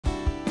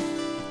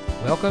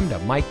Welcome to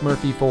Mike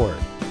Murphy Ford,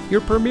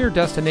 your premier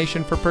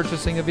destination for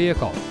purchasing a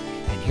vehicle.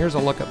 And here's a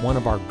look at one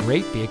of our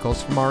great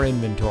vehicles from our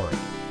inventory,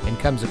 and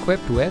comes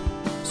equipped with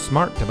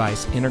smart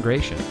device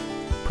integration,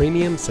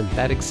 premium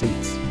synthetic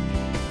seats,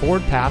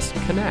 Ford Pass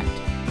Connect,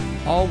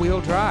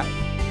 all-wheel drive,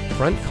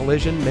 front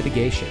collision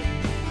mitigation,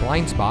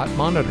 blind spot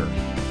monitor,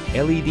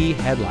 LED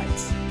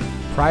headlights,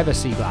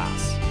 privacy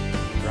glass,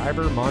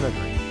 driver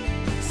monitoring,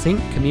 sync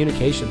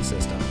communication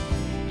system,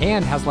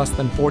 and has less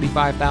than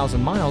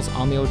 45,000 miles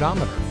on the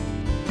odometer.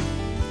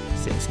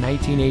 Since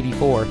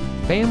 1984,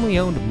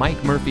 family-owned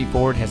Mike Murphy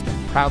Ford has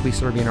been proudly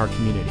serving our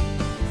community.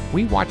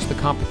 We watch the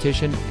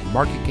competition and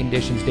market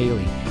conditions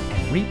daily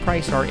and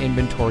reprice our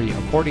inventory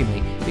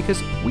accordingly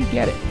because we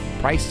get it.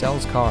 Price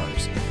sells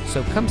cars.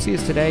 So come see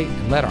us today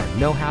and let our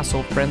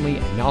no-hassle, friendly,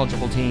 and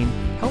knowledgeable team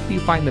help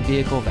you find the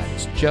vehicle that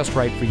is just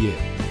right for you.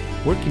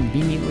 We're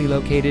conveniently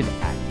located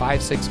at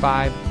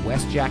 565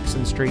 West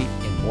Jackson Street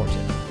in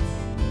Morton.